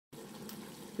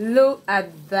Look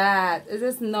at that. Is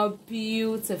this not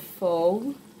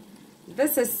beautiful?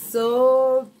 This is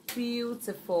so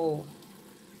beautiful.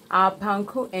 Our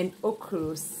panko and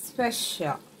okro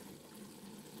special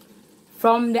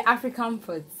from the African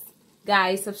foods.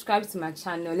 Guys, subscribe to my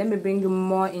channel. Let me bring you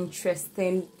more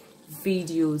interesting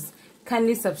videos.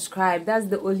 Kindly subscribe. That's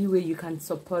the only way you can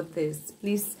support this.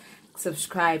 Please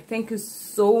subscribe. Thank you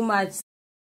so much.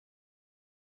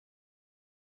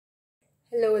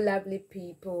 Hello lovely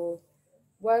people,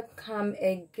 welcome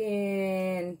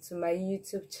again to my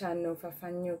YouTube channel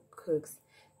Fafanyocooks.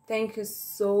 Thank you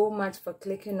so much for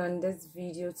clicking on this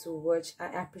video to watch.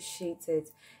 I appreciate it.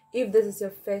 If this is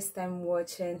your first time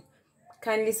watching,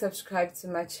 kindly subscribe to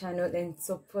my channel and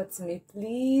support me.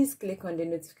 Please click on the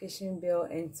notification bell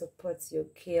and support your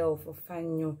girl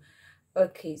Fafanyo.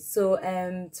 Okay, so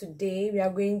today we are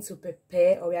going to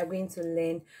prepare, or we are going to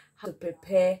learn how to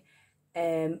prepare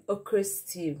okra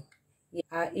stew. Yeah,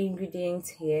 our ingredients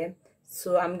here.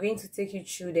 So I'm going to take you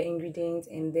through the ingredients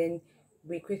and then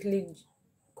we quickly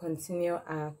continue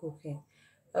our cooking.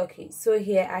 Okay, so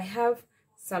here I have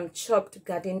some chopped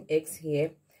garden eggs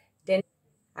here. Then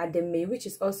Ademe, which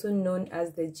is also known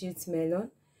as the jute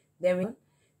melon. Then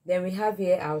we have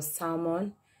here our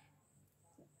salmon.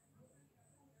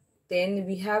 Then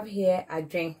we have here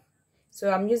adwen.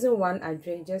 So I'm using one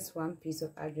adwen, just one piece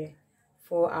of adwen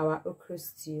for our okra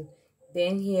stew.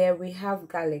 Then here we have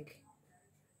garlic,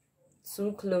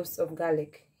 2 cloves of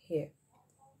garlic here.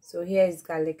 So here is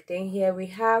garlic. Then here we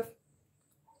have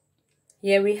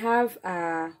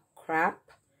crab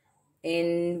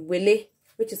and wele,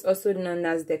 which is also known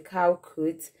as the cow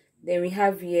coat. Then we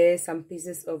have here some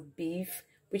pieces of beef,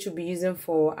 which we'll be using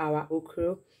for our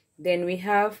okra. Then we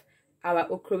have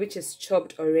our okra, which is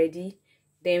chopped already.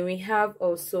 Then we have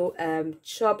also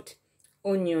chopped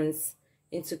onions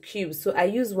into cubes. So I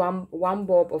use one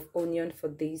bulb of onion for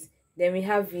this. Then we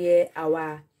have here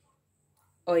our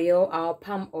oil, our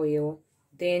palm oil.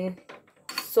 Then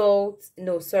salt,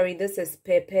 no sorry, this is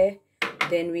pepper.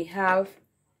 Then we have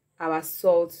our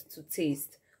salt to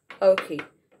taste. Okay,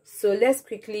 so let's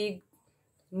quickly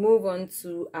move on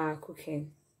to our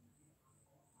cooking.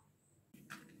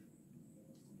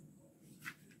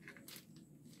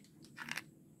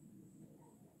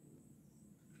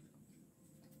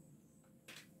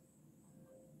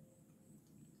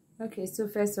 Okay, so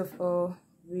first of all,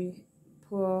 we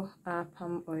pour our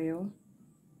palm oil.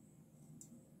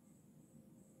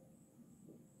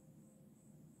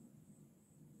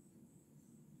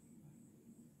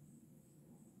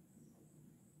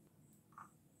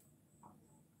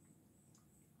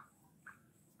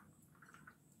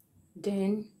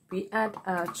 Then we add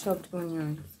our chopped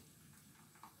onions.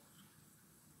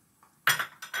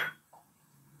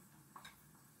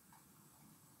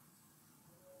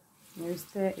 We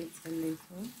stir it a little.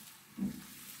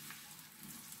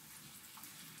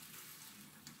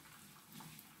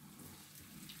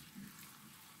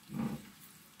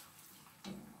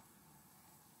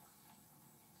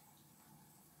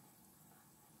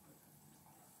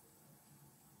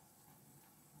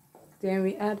 Then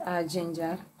we add our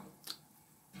ginger,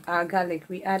 our garlic.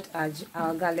 We add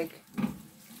our garlic.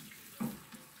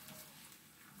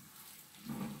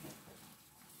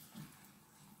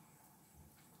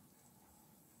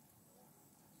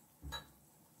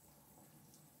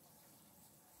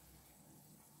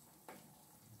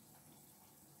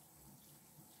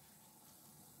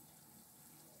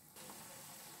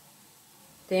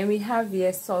 Then we have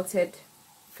here salted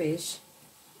fish.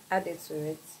 Add it to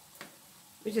it,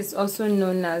 which is also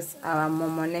known as our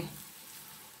momone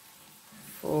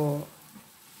for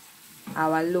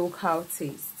our local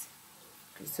taste.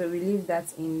 Okay, so we leave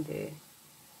that in there.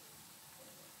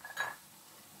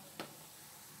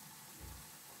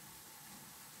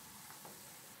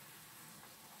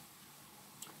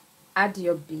 Add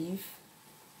your beef.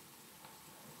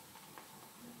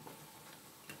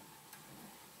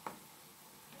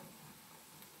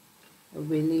 A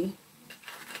wele,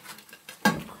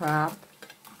 a crab,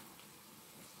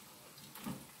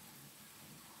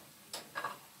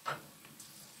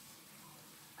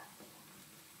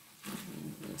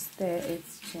 stir it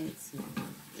gently.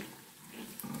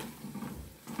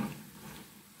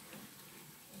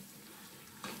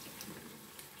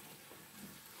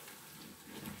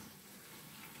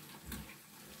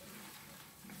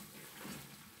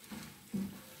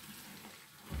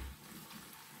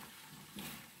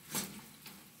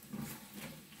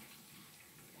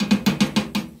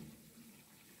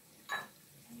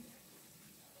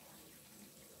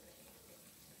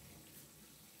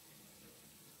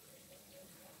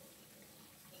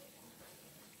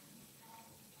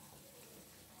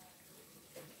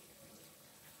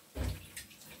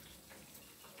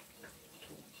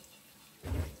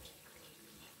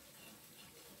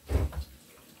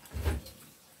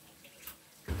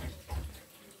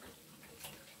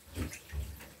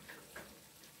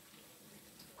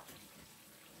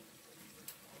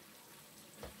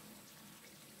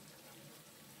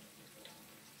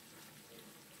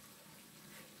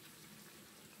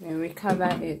 and we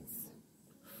cover it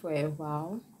for a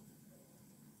while.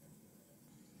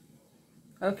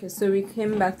 Okay, so we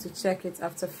came back to check it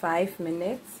after 5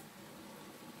 minutes.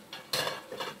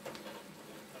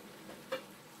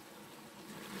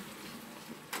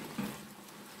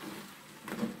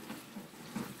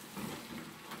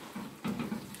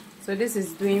 So this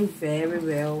is doing very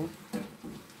well.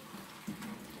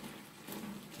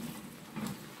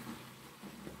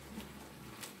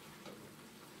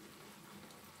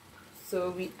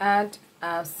 So we add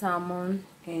our salmon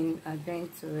and adwen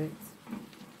to it.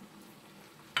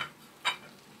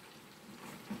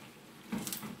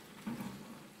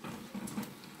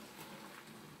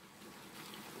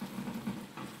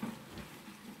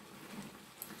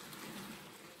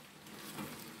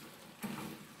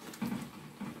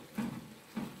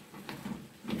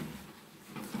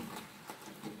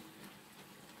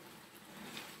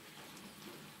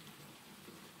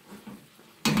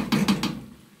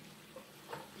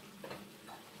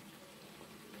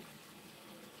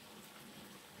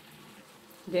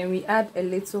 Then we add a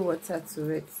little water to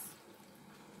it.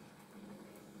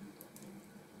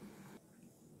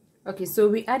 Okay, so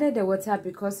we added the water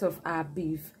because of our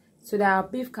beef, so that our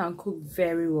beef can cook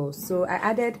very well. So I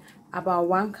added about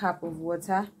 1 cup of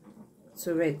water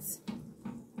to it.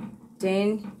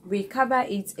 Then we cover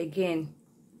it again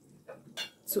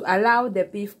to allow the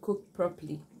beef cook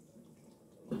properly.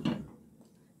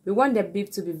 We want the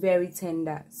beef to be very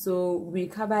tender, so we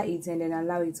cover it and then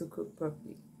allow it to cook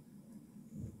properly.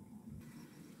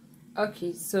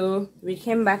 Okay, so we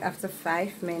came back after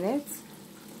 5 minutes.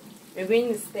 We're going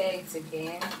to stir it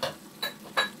again.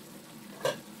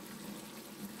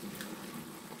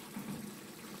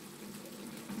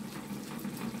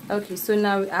 Okay, so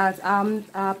now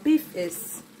our beef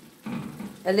is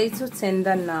a little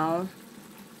tender now.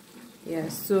 Yeah,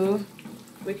 so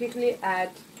we quickly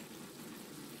add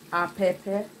our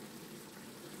pepper,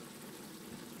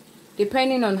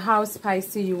 depending on how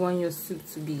spicy you want your soup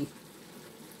to be.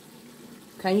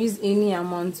 You can use any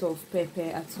amount of pepper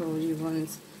at all you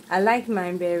want. I like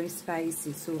mine very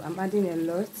spicy, so I'm adding a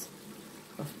lot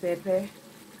of pepper.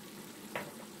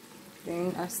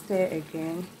 Then I stir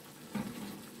again.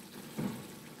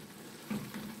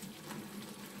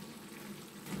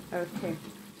 Okay,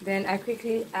 then I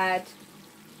quickly add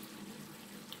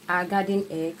our garden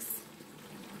eggs,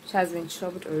 which has been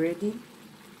chopped already.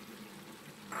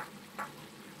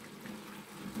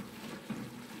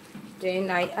 Then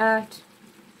I add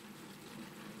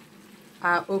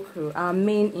our okro, our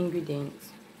main ingredient,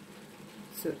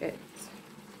 to it.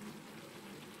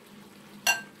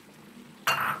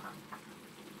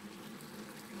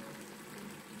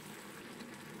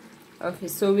 Okay,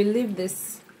 so we leave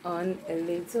this on a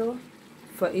little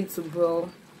for it to boil,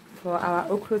 for our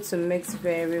okro to mix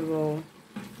very well.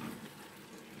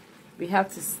 We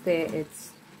have to stir it.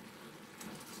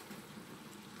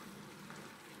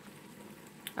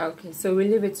 Okay, so we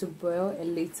leave it to boil a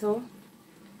little.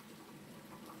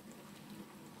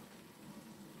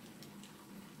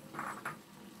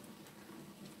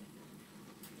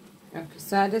 Okay,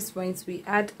 so at this point we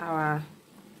add our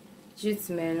jute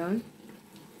melon.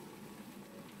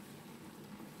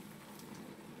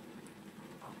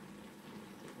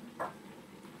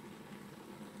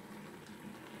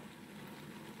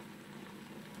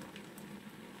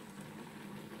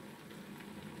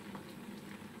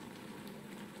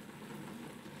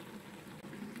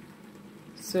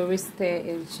 So we stir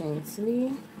it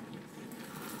gently.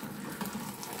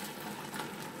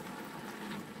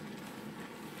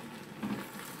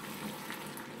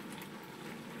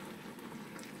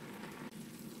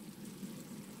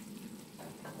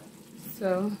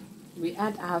 So we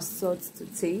add our salt to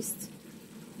taste,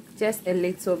 just a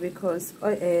little, because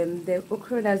the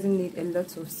okra doesn't need a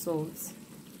lot of salt,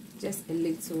 just a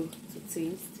little to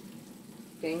taste.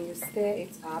 Then you stir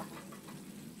it up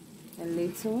a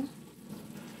little.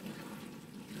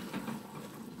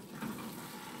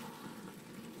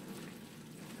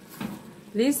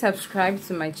 Please subscribe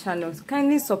to my channel.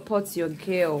 Kindly support your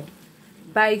girl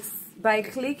by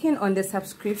clicking on the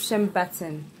subscription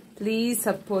button. Please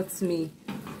support me.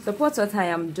 Support what I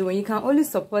am doing. You can only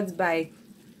support by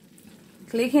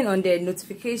clicking on the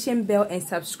notification bell and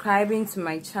subscribing to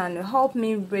my channel. Help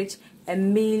me reach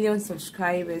 1 million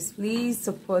subscribers. Please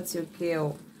support your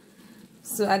girl.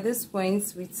 So at this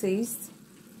point we taste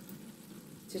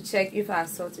to check if our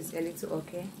salt is a little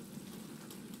okay.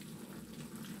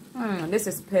 This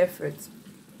is perfect.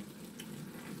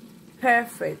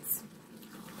 Perfect.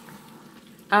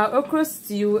 Our okra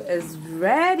stew is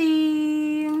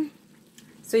ready.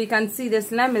 So you can see the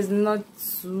slime is not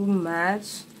too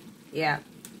much. Yeah.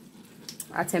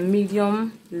 at a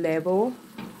medium level.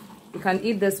 You can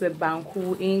eat this with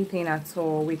banku, anything at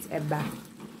all, with eba.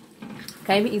 You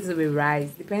can even eat it with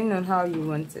rice, depending on how you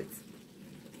want it.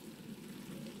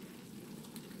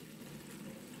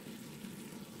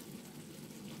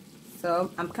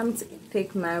 So I'm coming to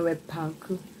take mine with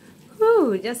banku.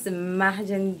 Whoo, just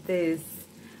imagine this.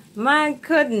 My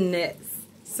goodness.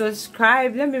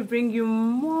 Subscribe. Let me bring you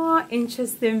more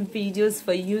interesting videos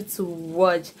for you to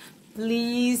watch.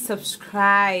 Please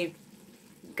subscribe.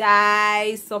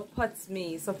 Guys, support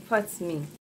me. Support me.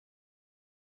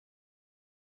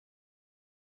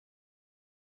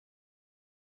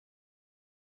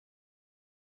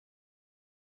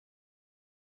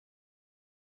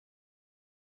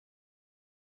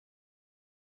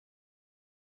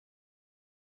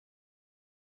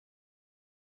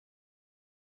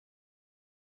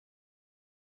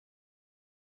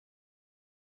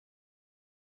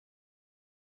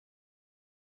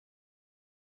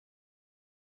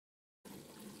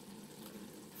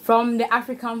 From the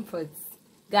African foods.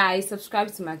 Guys,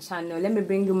 subscribe to my channel. Let me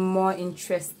bring you more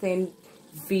interesting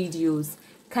videos.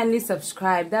 Kindly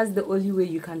subscribe. That's the only way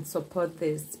you can support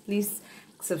this. Please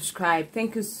subscribe.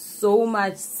 Thank you so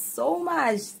much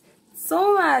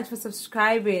for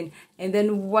subscribing and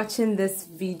then watching this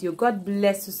video. God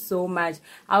bless you so much.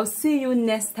 I'll see you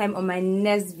next time on my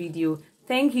next video.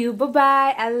 Thank you. Bye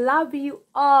bye. I love you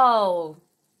all.